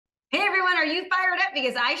are you fired up?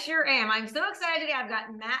 Because I sure am. I'm so excited today. I've got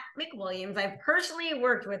Matt McWilliams. I've personally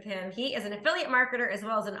worked with him. He is an affiliate marketer as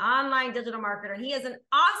well as an online digital marketer. He has an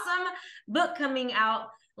awesome book coming out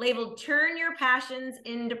labeled Turn Your Passions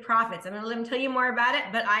into Profits. I'm going to let him tell you more about it,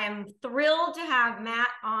 but I am thrilled to have Matt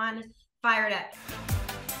on Fired Up.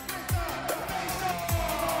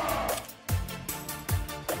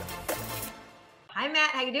 Hi, Matt.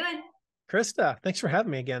 How you doing? Krista, thanks for having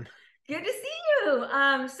me again. Good to see you.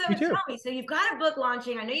 So tell me, so you've got a book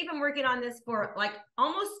launching. I know you've been working on this for like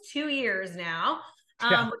almost 2 years now,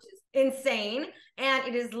 which is insane. And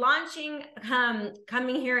it is launching,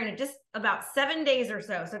 coming here in just about 7 days or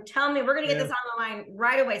so. So tell me, we're going to get this on the line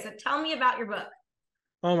right away. So tell me about your book.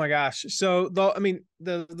 Oh my gosh. So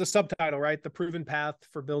the subtitle, right? The proven path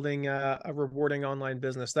for building a rewarding online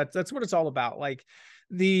business. That's what it's all about. Like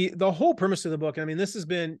the whole premise of the book. I mean, this has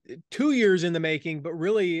been 2 years in the making, but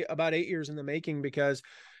really about 8 years in the making, because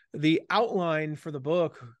the outline for the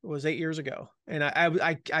book was 8 years ago. And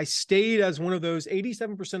I stayed as one of those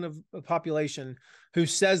 87% of the population who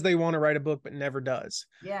says they want to write a book, but never does.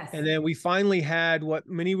 Yes. And then we finally had what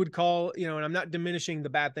many would call, and I'm not diminishing the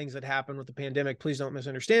bad things that happened with the pandemic. Please don't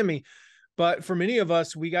misunderstand me. But for many of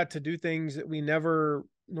us, we got to do things that we never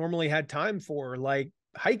normally had time for, like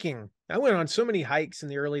hiking. I went on so many hikes in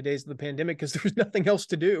the early days of the pandemic because there was nothing else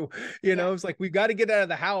to do. It's like, we've got to get out of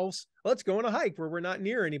the house. Let's go on a hike where we're not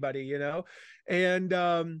near anybody, And,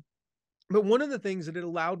 but one of the things that it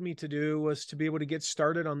allowed me to do was to be able to get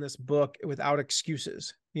started on this book without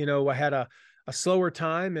excuses. I had a slower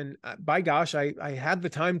time, and by gosh, I had the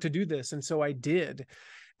time to do this. And so I did.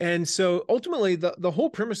 And so ultimately the whole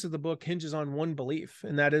premise of the book hinges on one belief,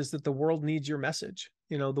 and that is that the world needs your message.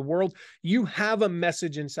 The world, you have a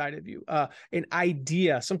message inside of you, an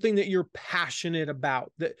idea, something that you're passionate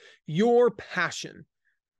about, that your passion.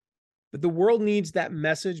 But the world needs that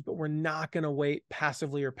message, but we're not going to wait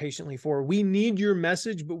passively or patiently for it. We need your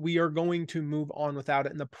message, but we are going to move on without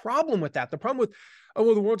it. And the problem with, oh,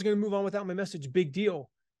 well, the world's going to move on without my message, big deal,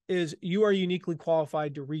 is you are uniquely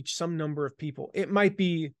qualified to reach some number of people. It might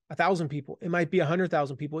be 1,000 people. It might be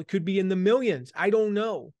 100,000 people. It could be in the millions. I don't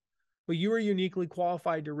know. But you are uniquely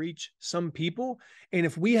qualified to reach some people. And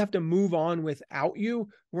if we have to move on without you,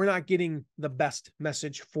 we're not getting the best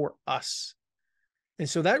message for us. And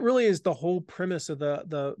so that really is the whole premise of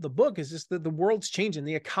the book, is just that the world's changing.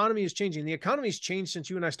 The economy is changing. The economy's changed since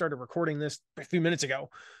you and I started recording this a few minutes ago.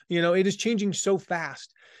 It is changing so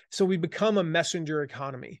fast. So we become a messenger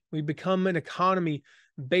economy. We become an economy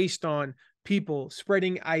based on people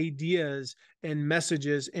spreading ideas and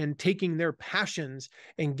messages and taking their passions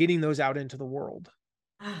and getting those out into the world.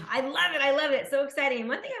 I love it. I love it. So exciting. And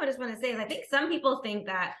one thing I just want to say is I think some people think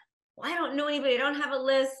that, well, I don't know anybody. I don't have a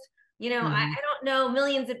list. I don't know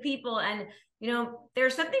millions of people. And,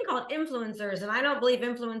 there's something called influencers. And I don't believe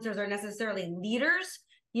influencers are necessarily leaders.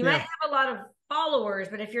 You might have a lot of followers,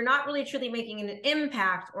 but if you're not really truly making an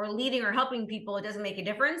impact or leading or helping people, it doesn't make a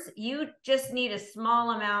difference. You just need a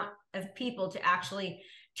small amount of people to actually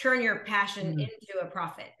turn your passion into a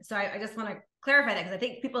profit. So I just want to clarify that, because I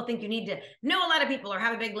think people think you need to know a lot of people or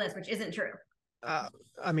have a big list, which isn't true.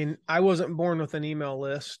 I mean, I wasn't born with an email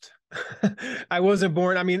list. I wasn't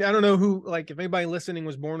born. I mean, I don't know who, like, if anybody listening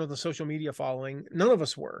was born with a social media following. None of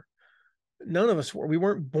us were. We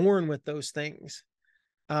weren't born with those things.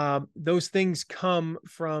 Those things come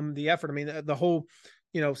from the effort. I mean, the whole,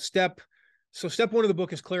 step one of the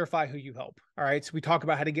book is clarify who you help. All right. So we talk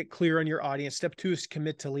about how to get clear on your audience. Step 2 is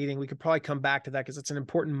commit to leading. We could probably come back to that because it's an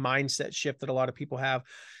important mindset shift that a lot of people have.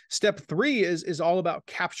 Step 3 is all about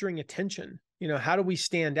capturing attention. How do we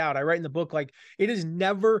stand out? I write in the book, like, it has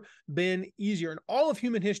never been easier in all of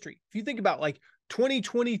human history. If you think about like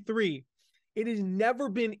 2023, it has never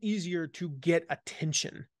been easier to get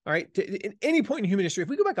attention. All right. At any point in human history, if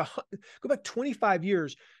we go back 25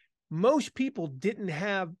 years, most people didn't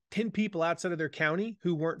have 10 people outside of their county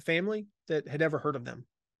who weren't family that had ever heard of them.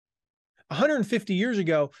 150 years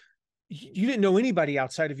ago, you didn't know anybody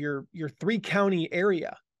outside of your 3-county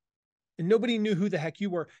area. And nobody knew who the heck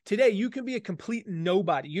you were. Today, you can be a complete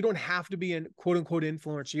nobody. You don't have to be a quote unquote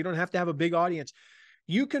influencer. You don't have to have a big audience.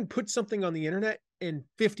 You can put something on the internet and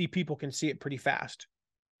 50 people can see it pretty fast.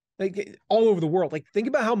 Like, all over the world. Like, think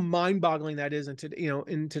about how mind-boggling that is in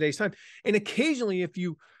today's time. And occasionally, if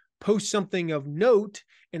you post something of note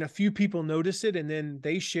and a few people notice it, and then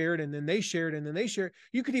they share it, and then they share it, and then they share it,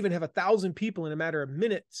 you could even have 1,000 people in a matter of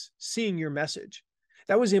minutes seeing your message.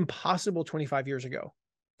 That was impossible 25 years ago.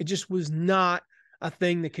 It just was not a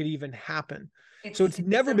thing that could even happen. So it's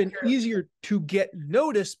never been easier to get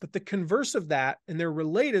noticed, but the converse of that, and they're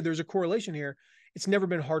related, there's a correlation here. it's never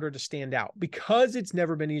been harder to stand out because it's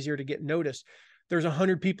never been easier to get noticed. There's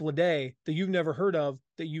 100 people a day that you've never heard of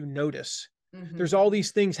that you notice. Mm-hmm. There's all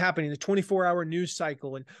these things happening, the 24-hour news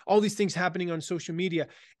cycle and all these things happening on social media.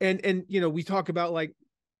 And, you know, we talk about, like,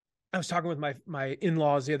 I was talking with my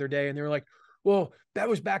in-laws the other day, and they were like, well, that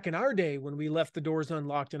was back in our day when we left the doors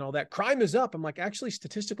unlocked and all that. Crime is up. I'm like, actually,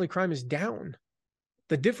 statistically, crime is down.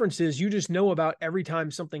 The difference is you just know about every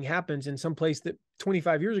time something happens in some place that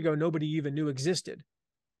 25 years ago, nobody even knew existed.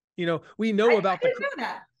 You know, we know about I didn't know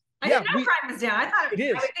that. I didn't know crime was down. I thought it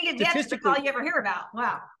is. I would think it's all you ever hear about.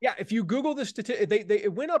 Wow. Yeah. If you Google the statistic,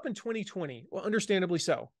 it went up in 2020. Well, understandably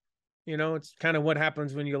so. You know, it's kind of what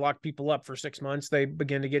happens when you lock people up for 6 months. They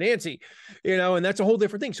begin to get antsy, you know, and that's a whole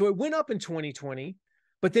different thing. So it went up in 2020,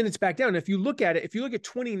 but then it's back down. If you look at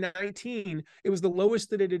 2019, it was the lowest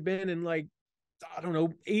that it had been in, like, I don't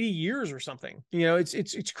know, 80 years or something. You know,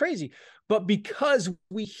 it's crazy. But because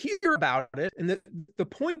we hear about it, and the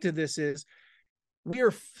point of this is we are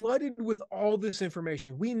flooded with all this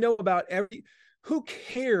information. We know about who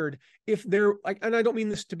cared if they're like, and I don't mean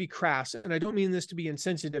this to be crass, and I don't mean this to be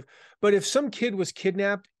insensitive, but if some kid was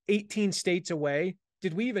kidnapped 18 states away,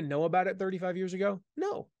 did we even know about it 35 years ago?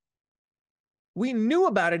 No. We knew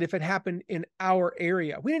about it if it happened in our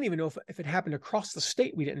area. We didn't even know if it happened across the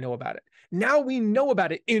state. We didn't know about it. Now we know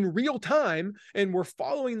about it in real time, and we're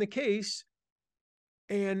following the case,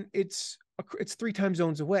 and it's 3 time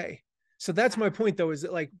zones away. So that's my point, though, is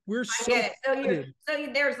that, like, we're so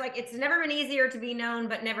there's, like, it's never been easier to be known,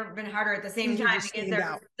 but never been harder at the same time, because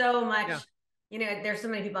there's so much, you know, there's so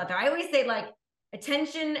many people out there. I always say, like,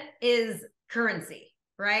 attention is currency,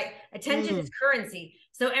 right? Attention is currency.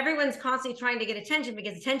 So everyone's constantly trying to get attention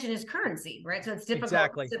because attention is currency, right? So it's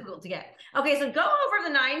difficult to get. Okay, so go over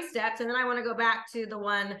the 9 steps, and then I want to go back to the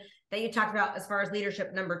one that you talked about as far as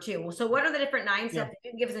leadership number 2. So what are the different 9 steps? If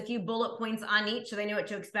you can give us a few bullet points on each so they know what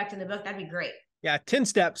to expect in the book, that'd be great. Yeah, 10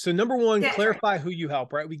 steps. So number 1, clarify who you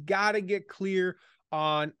help, right? We got to get clear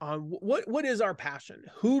on what is our passion?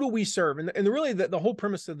 Who do we serve? And really the whole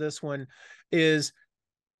premise of this one is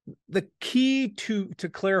the key to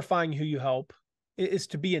clarifying who you help is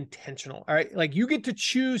to be intentional. All right. Like, you get to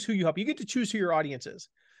choose who you help. You get to choose who your audience is.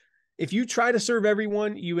 If you try to serve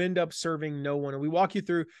everyone, you end up serving no one. And we walk you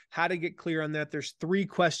through how to get clear on that. There's 3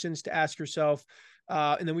 questions to ask yourself.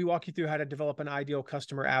 And then we walk you through how to develop an ideal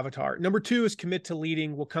customer avatar. Number 2 is commit to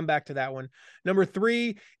leading. We'll come back to that one. Number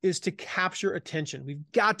 3 is to capture attention. We've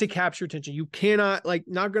got to capture attention. You cannot, like,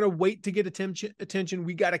 not going to wait to get attention.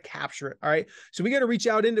 We got to capture it. All right. So we got to reach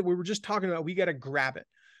out into what we were just talking about. We got to grab it.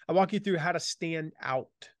 I'll walk you through how to stand out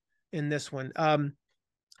in this one. I'm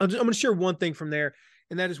going to share one thing from there.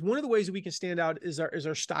 And that is, one of the ways that we can stand out is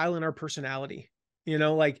our style and our personality. You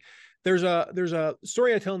know, like, there's a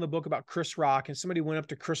story I tell in the book about Chris Rock, and somebody went up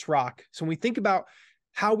to Chris Rock. So when we think about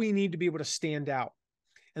how we need to be able to stand out,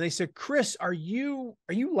 and they said, Chris, are you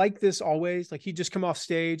like this always? Like, he just come off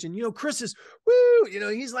stage and, you know, Chris is woo, you know,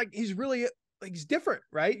 he's really, like, he's different,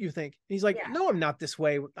 right? You think. And he's like, no, I'm not this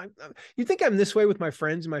way. You think I'm this way with my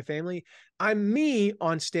friends and my family? I'm me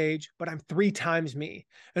on stage, but I'm 3 times me.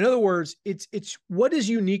 In other words, it's what is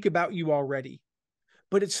unique about you already,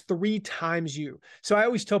 but it's 3 times you. So I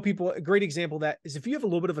always tell people, a great example of that is, if you have a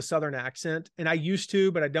little bit of a Southern accent, and I used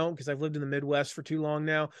to, but I don't, because I've lived in the Midwest for too long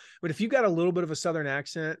now. But if you got a little bit of a Southern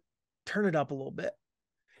accent, turn it up a little bit.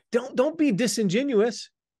 Don't be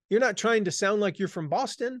disingenuous. You're not trying to sound like you're from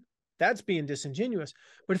Boston. That's being disingenuous.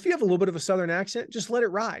 But if you have a little bit of a Southern accent, just let it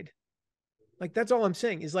ride. Like, that's all I'm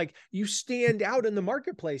saying, is, like, you stand out in the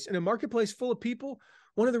marketplace. In a marketplace full of people,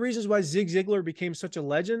 one of the reasons why Zig Ziglar became such a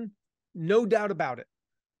legend, no doubt about it,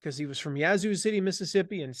 because he was from Yazoo City,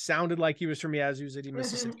 Mississippi, and sounded like he was from Yazoo City,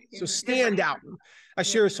 Mississippi. So stand out. I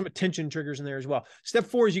share some attention triggers in there as well. Step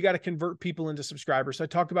 4 is you got to convert people into subscribers. So I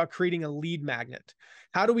talked about creating a lead magnet.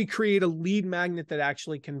 How do we create a lead magnet that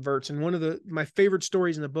actually converts? And one of my favorite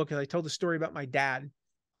stories in the book is, I told the story about my dad,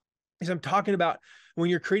 is I'm talking about when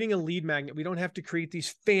you're creating a lead magnet, we don't have to create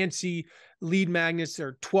these fancy lead magnets that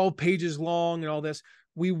are 12 pages long and all this.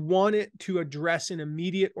 We want it to address an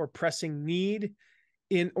immediate or pressing need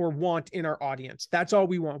want in our audience. That's all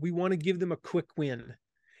we want. We want to give them a quick win.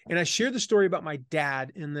 And I share the story about my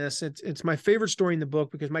dad in this. It's my favorite story in the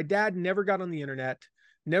book, because my dad never got on the internet,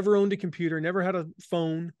 never owned a computer, never had a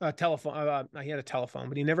telephone. He had a telephone,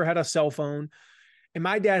 but he never had a cell phone. And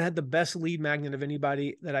my dad had the best lead magnet of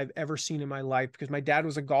anybody that I've ever seen in my life, because my dad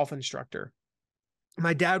was a golf instructor.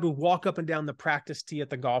 My dad would walk up and down the practice tee at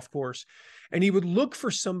the golf course, and he would look for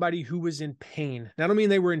somebody who was in pain. Now, I don't mean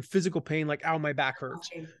they were in physical pain, like, ow, my back hurts,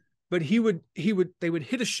 but they would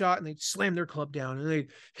hit a shot and they'd slam their club down, and they'd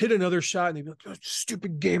hit another shot and they'd be like, oh,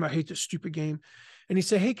 stupid game. I hate this stupid game. And you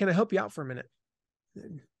say, hey, can I help you out for a minute?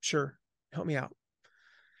 Sure. Help me out.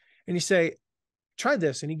 And you say, try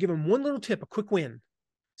this. And you give them one little tip, a quick win.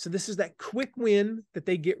 So this is that quick win that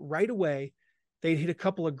they get right away. They'd hit a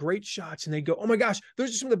couple of great shots and they go, oh my gosh,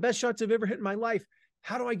 those are some of the best shots I've ever hit in my life.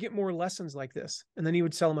 How do I get more lessons like this? And then you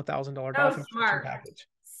would sell them $1,000 golf instruction package.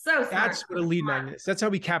 So smart. That's what a lead magnet is. That's how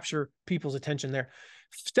we capture people's attention there.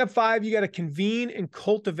 Step 5, you got to convene and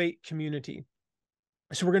cultivate community.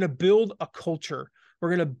 So we're going to build a culture. We're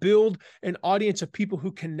going to build an audience of people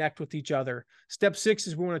who connect with each other. Step 6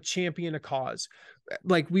 is we want to champion a cause.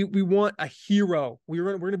 Like we want a hero.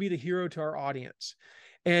 We're going to be the hero to our audience.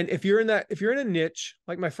 And if you're in a niche,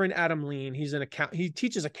 like my friend Adam Lean, he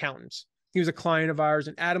teaches accountants. He was a client of ours,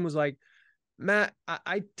 and Adam was like, Matt,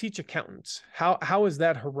 I teach accountants. How is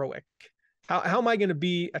that heroic? How am I going to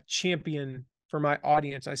be a champion for my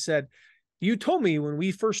audience? I said, you told me when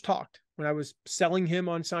we first talked, when I was selling him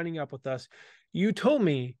on signing up with us, you told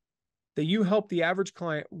me that you help the average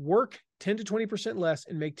client work 10 to 20% less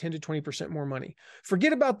and make 10 to 20% more money.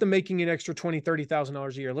 Forget about the making an extra $20,000, $30,000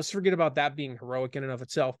 a year. Let's forget about that being heroic in and of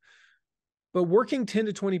itself. But working 10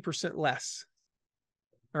 to 20% less.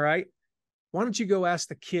 All right. Why don't you go ask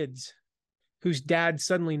the kids whose dad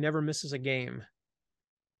suddenly never misses a game,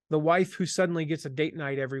 the wife who suddenly gets a date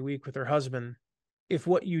night every week with her husband, if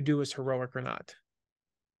what you do is heroic or not?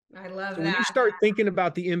 I love that. When you start thinking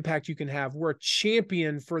about the impact you can have, we're a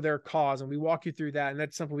champion for their cause, and we walk you through that. And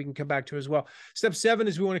that's something we can come back to as well. Step 7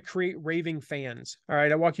 is we want to create raving fans. All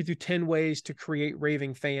right. I walk you through 10 ways to create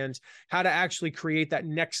raving fans, how to actually create that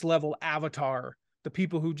next level avatar, the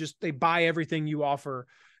people who they buy everything you offer.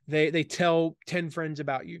 They tell 10 friends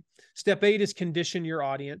about you. Step 8 is condition your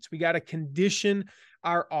audience. We got to condition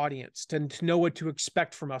our audience to know what to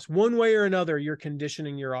expect from us. One way or another, you're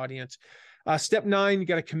conditioning your audience. Step 9, you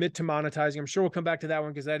got to commit to monetizing. I'm sure we'll come back to that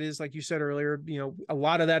one because that is, like you said earlier, a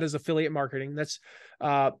lot of that is affiliate marketing. That's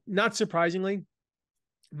not surprisingly,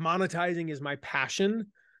 monetizing is my passion.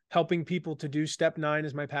 Helping people to do step 9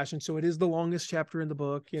 is my passion. So it is the longest chapter in the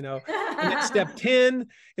book, And then step 10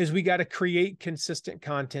 is we got to create consistent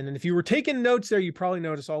content. And if you were taking notes there, you probably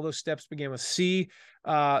noticed all those steps began with C.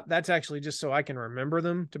 That's actually just so I can remember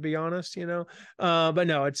them, to be honest, but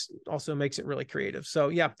no, it's also makes it really creative. So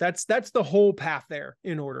yeah, that's the whole path there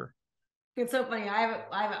in order. It's so funny. I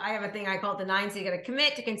have a thing I call it the 9. So you got to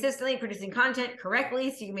commit to consistently producing content correctly,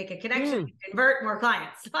 so you can make a connection, convert more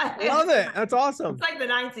clients. Love it. That's awesome. It's like the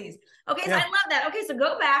 9 C's. Okay, so I love that. Okay, so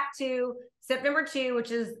go back to step number 2, which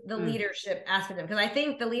is the leadership aspect of it, because I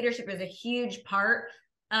think the leadership is a huge part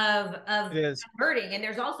of converting, and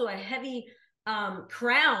there's also a heavy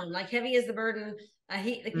crown. Like heavy is the burden.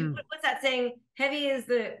 What's that saying? Heavy is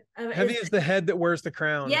the head that wears the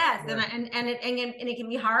crown. Yes, yeah. and it can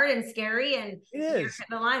be hard and scary, and it is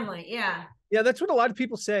the limelight. Yeah, that's what a lot of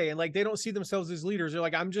people say, and like they don't see themselves as leaders. They're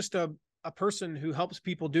like, I'm just a person who helps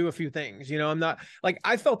people do a few things. I'm not like,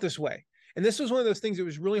 I felt this way. And this was one of those things that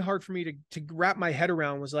was really hard for me to wrap my head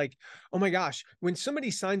around, was like, oh my gosh, when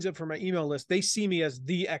somebody signs up for my email list, they see me as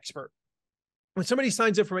the expert. When somebody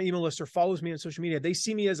signs up for my email list or follows me on social media, they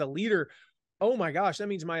see me as a leader. Oh my gosh, that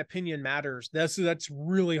means my opinion matters. That's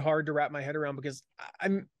really hard to wrap my head around, because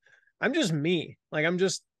I'm just me. Like, I'm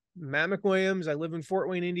just Matt McWilliams. I live in Fort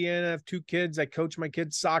Wayne, Indiana. I have 2 kids. I coach my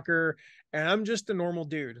kids soccer, and I'm just a normal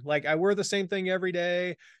dude. Like, I wear the same thing every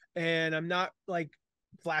day, and I'm not like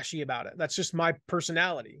flashy about it. That's just my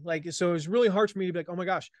personality. Like, so it was really hard for me to be like, oh my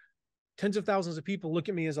gosh, tens of thousands of people look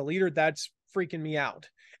at me as a leader. That's freaking me out.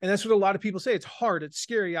 And that's what a lot of people say. It's hard. It's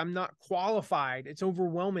scary. I'm not qualified. It's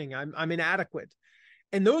overwhelming. I'm inadequate.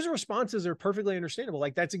 And those responses are perfectly understandable.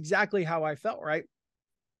 Like, that's exactly how I felt, right?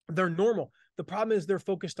 They're normal. The problem is they're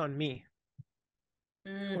focused on me.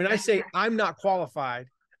 When I say I'm not qualified,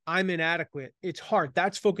 I'm inadequate, it's hard.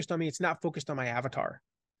 That's focused on me. It's not focused on my avatar.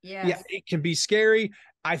 Yes. Yeah, it can be scary.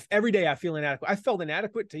 Every day I feel inadequate. I felt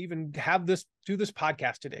inadequate to even do this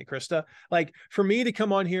podcast today, Krista. Like, for me to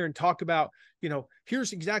come on here and talk about,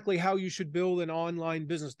 here's exactly how you should build an online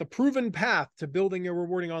business, the proven path to building a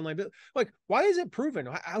rewarding online business. Like, why is it proven?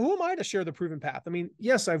 Who am I to share the proven path? I mean,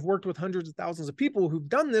 yes, I've worked with hundreds of thousands of people who've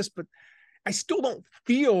done this, but I still don't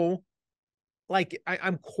feel like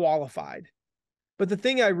I'm qualified. But the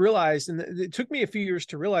thing I realized, and it took me a few years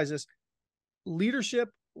to realize this, leadership,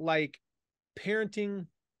 like parenting,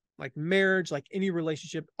 like marriage, like any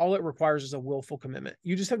relationship, all it requires is a willful commitment.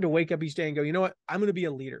 You just have to wake up each day and go, you know what? I'm going to be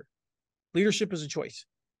a leader. Leadership is a choice.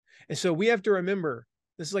 And so we have to remember,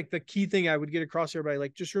 this is like the key thing I would get across to everybody.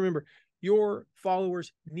 Like, just remember, your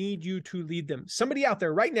followers need you to lead them. Somebody out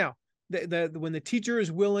there right now when the teacher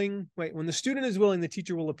is willing, when the student is willing, the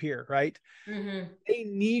teacher will appear, right? They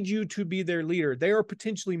need you to be their leader. There are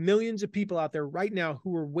potentially millions of people out there right now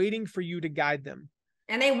who are waiting for you to guide them.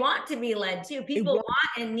 And they want to be led too. People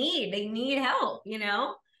want and they need help, you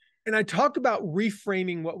know? And I talk about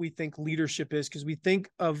reframing what we think leadership is, because we think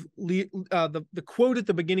of the quote at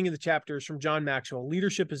the beginning of the chapter is from John Maxwell: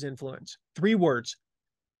 leadership is influence. 3 words,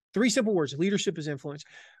 3 simple words: leadership is influence.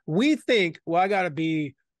 We think, well, I got to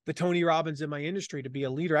be the Tony Robbins in my industry to be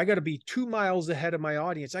a leader. I got to be 2 miles ahead of my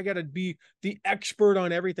audience. I got to be the expert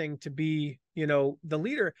on everything to be, you know, the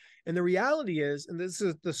leader. And the reality is, and this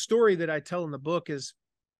is the story that I tell in the book, is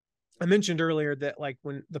I mentioned earlier that like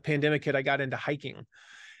when the pandemic hit, I got into hiking.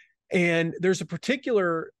 And there's a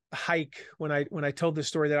particular hike when I told this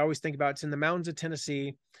story that I always think about. It's in the mountains of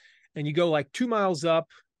Tennessee, and you go like 2 miles up,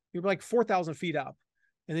 you're like 4,000 feet up.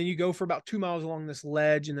 And then you go for about 2 miles along this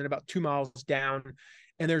ledge, and then about 2 miles down.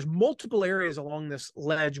 And there's multiple areas along this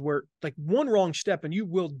ledge where like one wrong step and you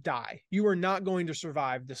will die. You are not going to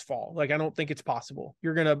survive this fall. Like, I don't think it's possible.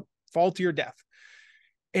 You're going to fall to your death.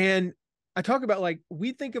 And I talk about, like,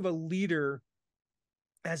 we think of a leader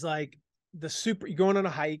as like you're going on a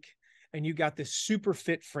hike and you got this super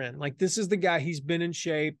fit friend. Like, this is the guy, he's been in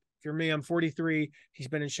shape. If you're me, I'm 43. He's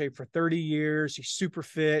been in shape for 30 years. He's super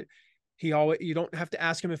fit. You don't have to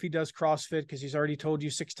ask him if he does CrossFit because he's already told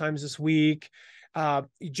you 6 times this week.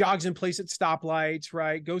 He jogs in place at stoplights,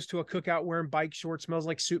 right? Goes to a cookout wearing bike shorts, smells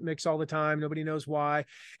like soup mix all the time. Nobody knows why.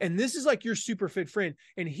 And this is like your super fit friend.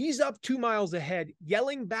 And he's up 2 miles ahead,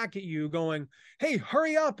 yelling back at you, going, "Hey,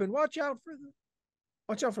 hurry up and watch out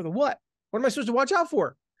for the what? What am I supposed to watch out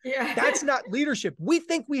for?" Yeah. That's not leadership. We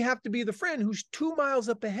think we have to be the friend who's 2 miles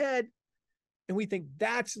up ahead. And we think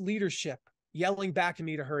that's leadership, yelling back at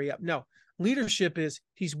me to hurry up. No, leadership is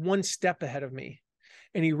he's 1 step ahead of me.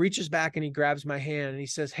 And he reaches back and he grabs my hand and he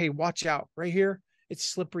says, "Hey, watch out right here. It's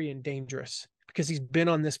slippery and dangerous," because he's been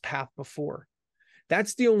on this path before.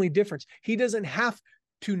 That's the only difference. He doesn't have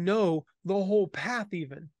to know the whole path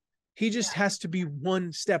even. He just has to be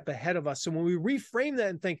 1 step ahead of us. So when we reframe that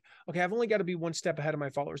and think, okay, I've only got to be 1 step ahead of my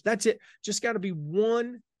followers. That's it. Just got to be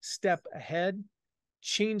 1 step ahead,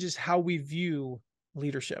 changes how we view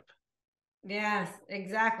leadership. Yes,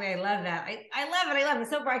 exactly. I love that. I love it. I love it.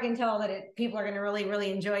 So far, I can tell that people are going to really, really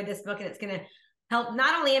enjoy this book, and it's going to help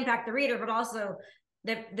not only impact the reader, but also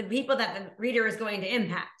the people that the reader is going to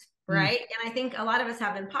impact. Right. And I think a lot of us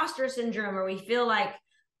have imposter syndrome, or we feel like,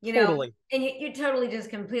 you know, Totally. And you totally just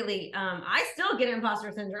completely, I still get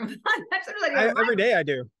imposter syndrome. Every day I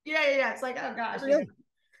do. Yeah. It's like, oh gosh.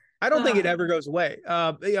 I don't think it ever goes away.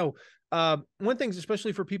 One thing,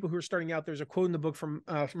 especially for people who are starting out, there's a quote in the book from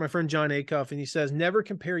my friend John Acuff, and he says, "Never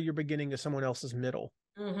compare your beginning to someone else's middle."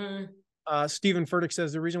 Stephen Furtick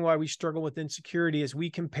says the reason why we struggle with insecurity is we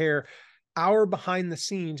compare our behind the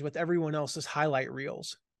scenes with everyone else's highlight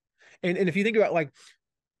reels. And if you think about, like,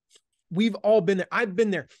 we've all been there. I've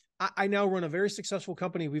been there. I now run a very successful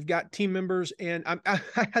company. We've got team members, and I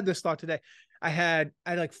had this thought today. I had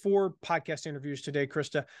like 4 podcast interviews today,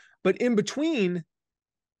 Krista, but in between,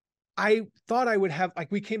 I thought I would have,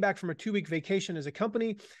 like, we came back from a 2-week vacation as a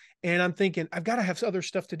company, and I'm thinking I've got to have other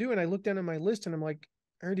stuff to do. And I looked down at my list and I'm like,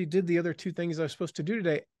 I already did the other 2 things I was supposed to do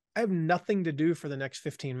today. I have nothing to do for the next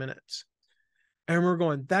 15 minutes. And we're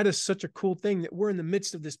going, that is such a cool thing that we're in the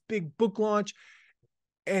midst of this big book launch.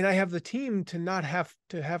 And I have the team to not have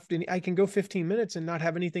to I can go 15 minutes and not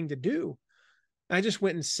have anything to do. I just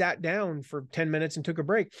went and sat down for 10 minutes and took a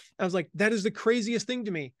break. I was like, that is the craziest thing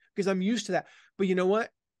to me, because I'm used to that. But you know what?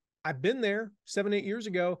 I've been there 7-8 years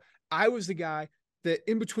ago. I was the guy that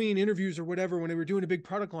in between interviews or whatever, when we were doing a big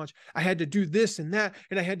product launch, I had to do this and that,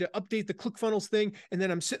 and I had to update the ClickFunnels thing. And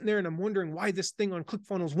then I'm sitting there and I'm wondering why this thing on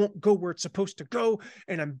ClickFunnels won't go where it's supposed to go.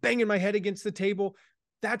 And I'm banging my head against the table.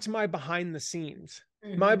 That's my behind the scenes.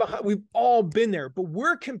 We've all been there, but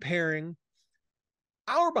we're comparing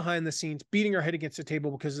our behind the scenes, beating our head against the table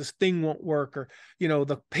because this thing won't work, or, you know,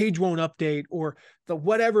 the page won't update, or the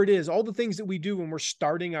whatever it is, all the things that we do when we're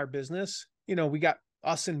starting our business. You know, we got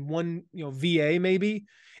us and one, you know, VA maybe,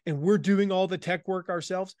 and we're doing all the tech work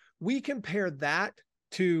ourselves. We compare that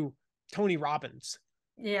to Tony Robbins.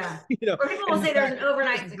 Yeah. You know, or people will say there's an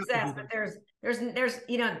overnight success, but there's,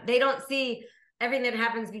 you know, they don't see everything that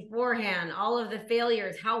happens beforehand, all of the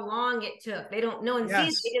failures, how long it took. They don't know and see.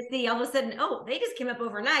 They just see all of a sudden, oh, they just came up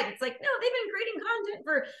overnight. It's like, no, they've been creating content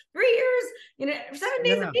for 3 years, you know, 7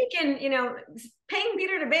 days a week, and, you know, paying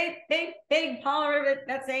Peter to beg Paul, or whatever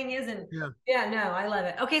that saying is. And no, I love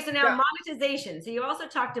it. Okay, so now monetization. So you also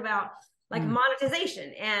talked about like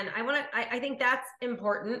monetization. And I think that's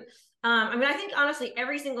important. I mean, I think honestly,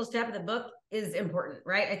 every single step of the book is important,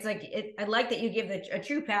 right? It's like, I like that you give a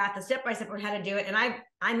true path, a step-by-step on how to do it. And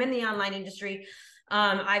I'm in the online industry.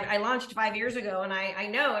 I launched 5 years ago, and I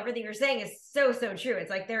know everything you're saying is so true. It's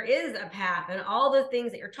like, there is a path, and all the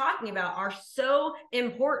things that you're talking about are so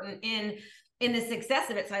important in the success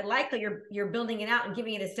of it. So I like that you're building it out and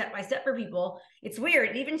giving it a step-by-step for people. It's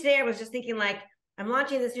weird. Even today, I was just thinking, like, I'm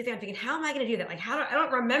launching this new thing. I'm thinking, how am I going to do that? Like, I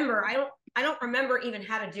don't remember even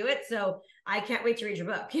how to do it. So I can't wait to read your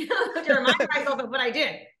book, to remind myself of what I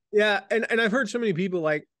did. Yeah. And I've heard so many people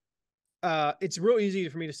like, it's real easy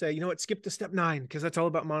for me to say, you know what, skip to step 9, because that's all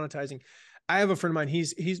about monetizing. I have a friend of mine.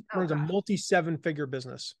 He runs a multi 7-figure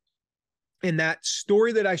business. And that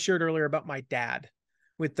story that I shared earlier about my dad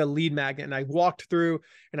with the lead magnet, and I walked through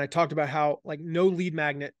and I talked about how, like, no lead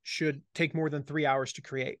magnet should take more than 3 hours to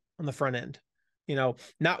create on the front end,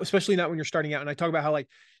 especially not when you're starting out. And I talk about how, like,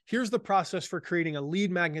 here's the process for creating a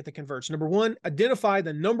lead magnet that converts. Number 1, identify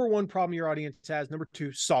the number 1 problem your audience has. Number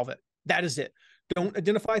 2, solve it. That is it. Don't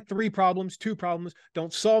identify 3 problems, 2 problems.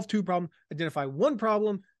 Don't solve 2 problems. Identify 1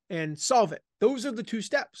 problem and solve it. Those are the 2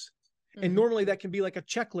 steps. Mm-hmm. And normally that can be like a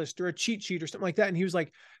checklist or a cheat sheet or something like that. And he was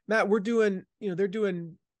like, Matt, they're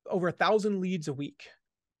doing over 1,000 leads a week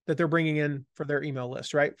that they're bringing in for their email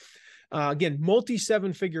list, right? Again, multi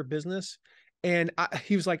 7-figure business. And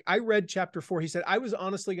he was like, I read chapter 4. He said, I was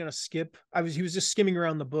honestly going to skip. He was just skimming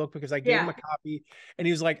around the book because I gave him a copy. And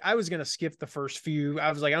he was like, I was going to skip the first few.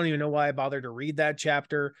 I was like, I don't even know why I bothered to read that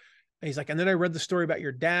chapter. And he's like, and then I read the story about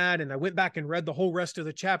your dad, and I went back and read the whole rest of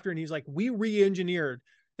the chapter. And he's like, we re-engineered.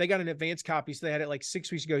 They got an advanced copy, so they had it like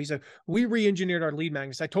 6 weeks ago. He said, we re-engineered our lead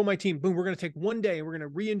magnets. I told my team, boom, we're going to take one day and we're going to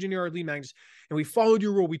re-engineer our lead magnets. And we followed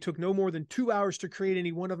your rule. We took no more than 2 hours to create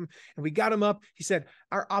any one of them. And we got them up. He said,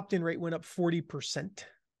 our opt-in rate went up 40%.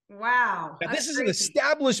 Wow. Now, this is an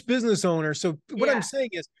established business owner. So what I'm saying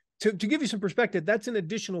is, to give you some perspective, that's an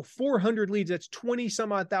additional 400 leads. That's 20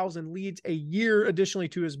 some odd thousand leads a year additionally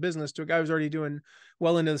to his business, to a guy who's already doing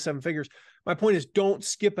well into the 7 figures. My point is, don't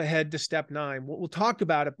skip ahead to step 9. We'll talk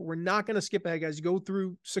about it, but we're not going to skip ahead, guys. Go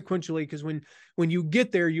through sequentially, because when you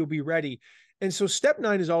get there, you'll be ready. And so step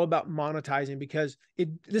 9 is all about monetizing, because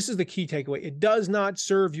this is the key takeaway. It does not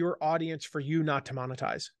serve your audience for you not to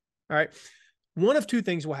monetize. All right. One of 2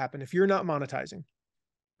 things will happen if you're not monetizing.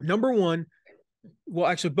 Number 1, well,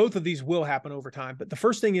 actually, both of these will happen over time. But the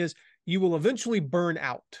first thing is, you will eventually burn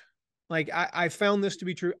out. Like, I found this to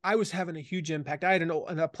be true. I was having a huge impact. I had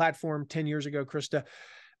a platform 10 years ago, Krista.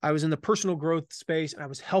 I was in the personal growth space, and I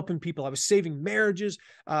was helping people. I was saving marriages.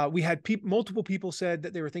 We had multiple people said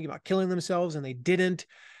that they were thinking about killing themselves, and they didn't.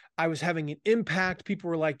 I was having an impact. People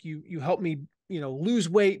were like, you helped me, lose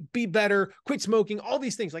weight, be better, quit smoking, all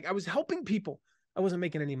these things. Like, I was helping people. I wasn't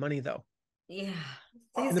making any money though. Yeah.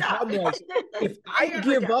 And the problem was, if I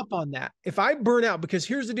give up on that, if I burn out, because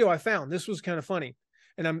here's the deal I found, this was kind of funny,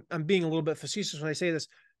 and I'm being a little bit facetious when I say this.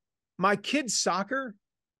 My kids' soccer,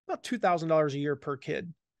 about $2,000 a year per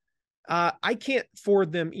kid. I can't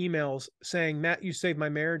forward them emails saying, Matt, you saved my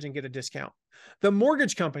marriage and get a discount. The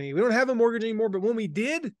mortgage company, we don't have a mortgage anymore, but when we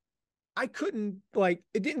did, I couldn't,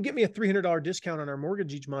 it didn't get me a $300 discount on our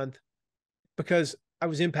mortgage each month, because I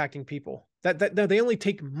was impacting people. That they only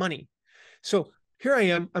take money. So here I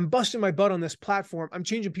am, I'm busting my butt on this platform. I'm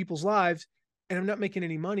changing people's lives, and I'm not making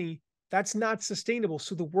any money. That's not sustainable.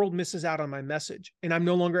 So the world misses out on my message, and I'm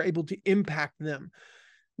no longer able to impact them.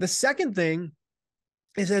 The second thing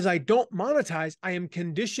is, as I don't monetize, I am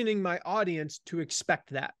conditioning my audience to expect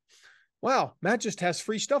that. Wow, Matt just has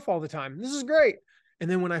free stuff all the time. This is great. And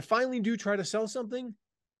then when I finally do try to sell something,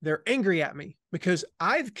 they're angry at me, because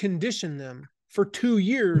I've conditioned them for 2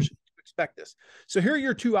 years to expect this. So here are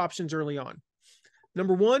your 2 options early on.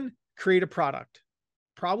 Number 1, create a product.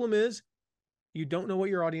 Problem is, you don't know what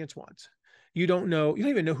your audience wants. You don't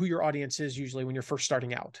even know who your audience is usually when you're first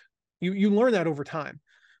starting out. You learn that over time.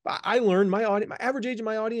 I learned my average age of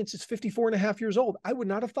my audience is 54 and a half years old. I would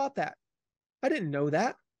not have thought that. I didn't know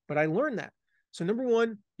that, but I learned that. So number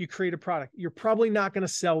 1, you create a product. You're probably not going to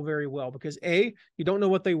sell very well, because A, you don't know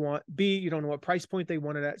what they want. B, you don't know what price point they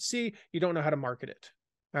want it at. C, you don't know how to market it.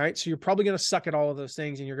 All right. So you're probably going to suck at all of those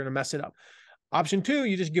things, and you're going to mess it up. Option 2,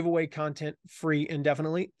 you just give away content free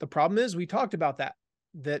indefinitely. The problem is, we talked about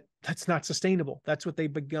that's not sustainable. That's what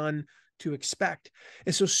they've begun to expect.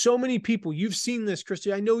 And so many people, you've seen this,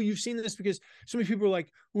 Krista. I know you've seen this, because so many people are like,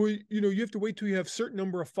 well, you have to wait till you have a certain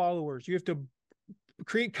number of followers. You have to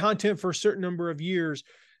create content for a certain number of years.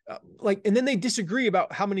 And then they disagree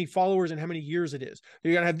about how many followers and how many years it is.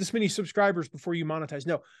 You got to have this many subscribers before you monetize.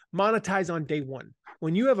 No, monetize on day 1.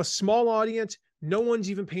 When you have a small audience, no one's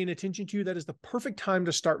even paying attention to you, that is the perfect time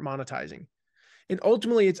to start monetizing. And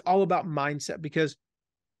ultimately, it's all about mindset, because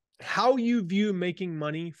how you view making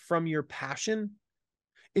money from your passion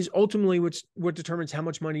is ultimately what determines how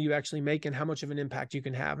much money you actually make and how much of an impact you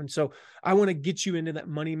can have. And so I want to get you into that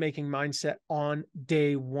money-making mindset on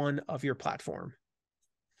day one of your platform.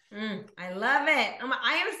 I love it.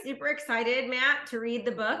 I am super excited, Matt, to read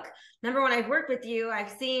the book. Number one, I've worked with you.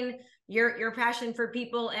 I've seen your passion for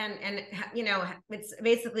people, and you know, it's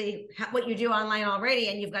basically what you do online already,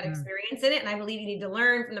 and you've got experience in it. And I believe you need to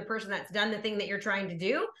learn from the person that's done the thing that you're trying to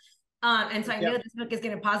do. And so I know this book is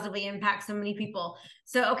going to positively impact so many people.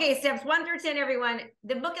 So, okay, steps 1 through 10, everyone.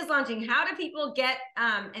 The book is launching. How do people get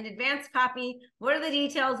an advanced copy? What are the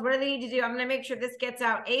details? What do they need to do? I'm going to make sure this gets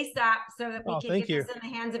out ASAP so that we can get this in the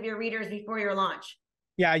hands of your readers before your launch.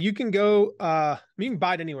 Yeah, you can go, you can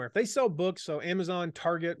buy it anywhere. If they sell books, so Amazon,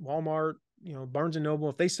 Target, Walmart, you know, Barnes and Noble,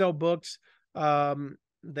 if they sell books,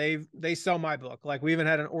 they sell my book. Like, we even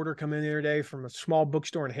had an order come in the other day from a small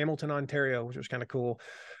bookstore in Hamilton, Ontario, which was kind of cool.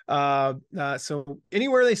 So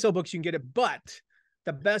anywhere they sell books, you can get it. But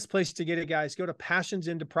the best place to get it, guys, go to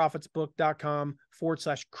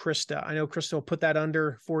passionsintoprofitsbook.com/Krista. I know Krista will put that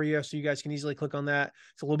under for you, so you guys can easily click on that.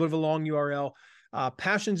 It's a little bit of a long URL.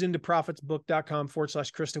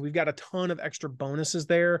 Passionsintoprofitsbook.com/Krista. We've got a ton of extra bonuses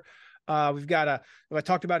there. We've got what I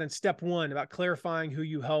talked about in step 1 about clarifying who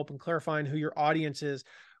you help and clarifying who your audience is.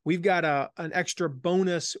 We've got an extra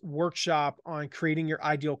bonus workshop on creating your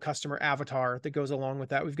ideal customer avatar that goes along with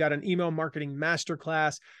that. We've got an email marketing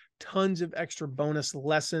masterclass, tons of extra bonus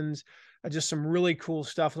lessons, just some really cool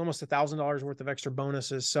stuff, almost $1,000 worth of extra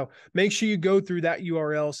bonuses. So make sure you go through that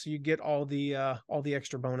URL so you get all the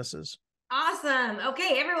extra bonuses. Awesome.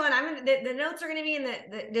 Okay, everyone, the notes are going to be in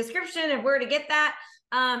the description of where to get that.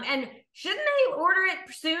 And shouldn't they order it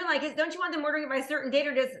soon? Like, don't you want them ordering it by a certain date,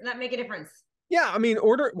 or does that make a difference? Yeah, I mean,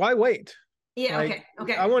 why wait? Yeah, like,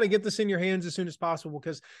 okay. I want to get this in your hands as soon as possible,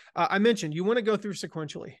 because I mentioned you want to go through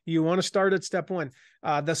sequentially. You want to start at step 1.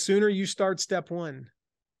 The sooner you start step 1,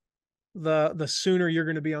 the sooner you're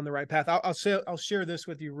going to be on the right path. I'll share this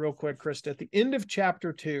with you real quick, Krista. At the end of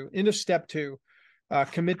chapter 2, end of step 2,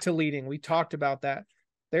 commit to leading. We talked about that.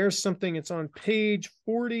 There's something, it's on page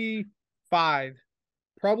 45,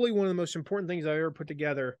 probably one of the most important things I've ever put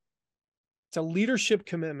together. It's a leadership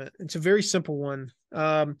commitment. It's a very simple one.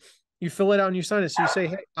 You fill it out and you sign it. So you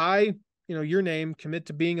say, hey, your name, commit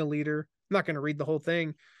to being a leader. I'm not going to read the whole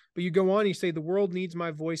thing, but you go on, you say, the world needs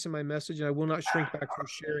my voice and my message, and I will not shrink back from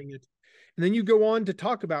sharing it. And then you go on to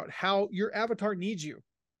talk about how your avatar needs you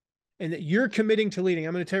and that you're committing to leading.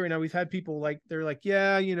 I'm going to tell you right now, we've had people they're like,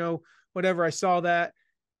 yeah, whatever. I saw that.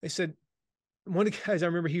 They said, one of the guys, I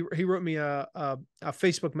remember he wrote me a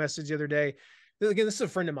Facebook message the other day. Again, this is a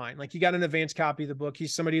friend of mine. Like, he got an advanced copy of the book.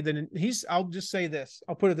 He's somebody that I'll just say this.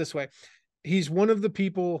 I'll put it this way. He's one of the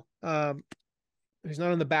people, he's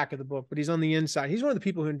not on the back of the book, but he's on the inside. He's one of the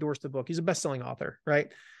people who endorsed the book. He's a best-selling author,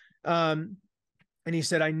 right? And he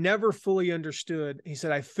said, I never fully understood. He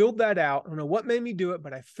said, I filled that out. I don't know what made me do it,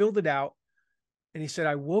 but I filled it out. And he said,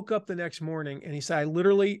 I woke up the next morning, and he said, I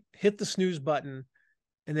literally hit the snooze button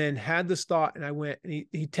and then had this thought. And I went, and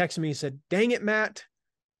he texted me, he said, dang it, Matt,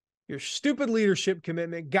 your stupid leadership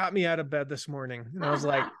commitment got me out of bed this morning. And I was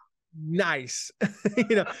like, nice.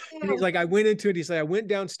 And he's like, I went into it. He's like, I went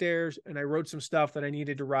downstairs and I wrote some stuff that I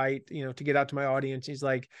needed to write, to get out to my audience. He's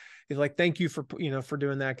like, thank you for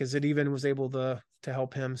doing that. Cause it even was able to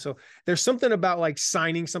help him. So there's something about like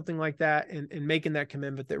signing something like that and making that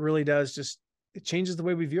commitment that really does it changes the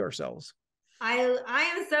way we view ourselves. I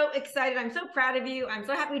am so excited. I'm so proud of you. I'm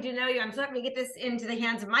so happy to know you. I'm so happy to get this into the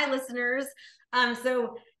hands of my listeners.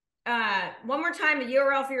 So one more time, the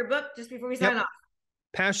URL for your book, just before we sign off.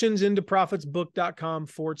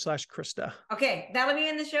 passionsintoprofitsbook.com/Krista. Okay, that'll be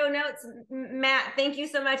in the show notes. Matt, thank you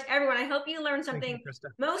so much, everyone. I hope you learned something.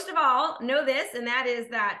 Most of all, know this, and that is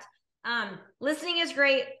that listening is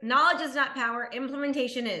great. Knowledge is not power.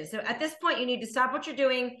 Implementation is. So at this point, you need to stop what you're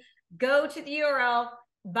doing, go to the URL,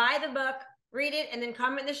 buy the book, read it, and then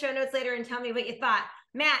comment in the show notes later and tell me what you thought.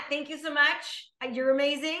 Matt, thank you so much. You're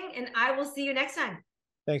amazing, and I will see you next time.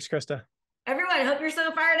 Thanks, Krista. Everyone, I hope you're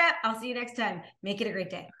so fired up. I'll see you next time. Make it a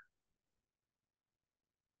great day.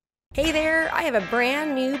 Hey there, I have a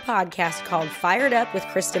brand new podcast called Fired Up with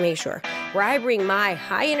Krista Mashore, where I bring my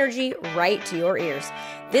high energy right to your ears.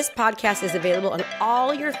 This podcast is available on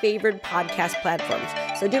all your favorite podcast platforms.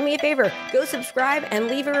 So do me a favor, go subscribe and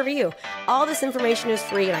leave a review. All this information is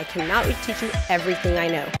free, and I cannot wait to teach you everything I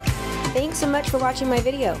know. Thanks so much for watching my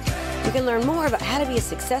video. You can learn more about how to be a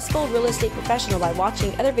successful real estate professional by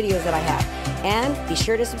watching other videos that I have. And be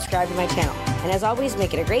sure to subscribe to my channel. And as always,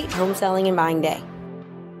 make it a great home selling and buying day.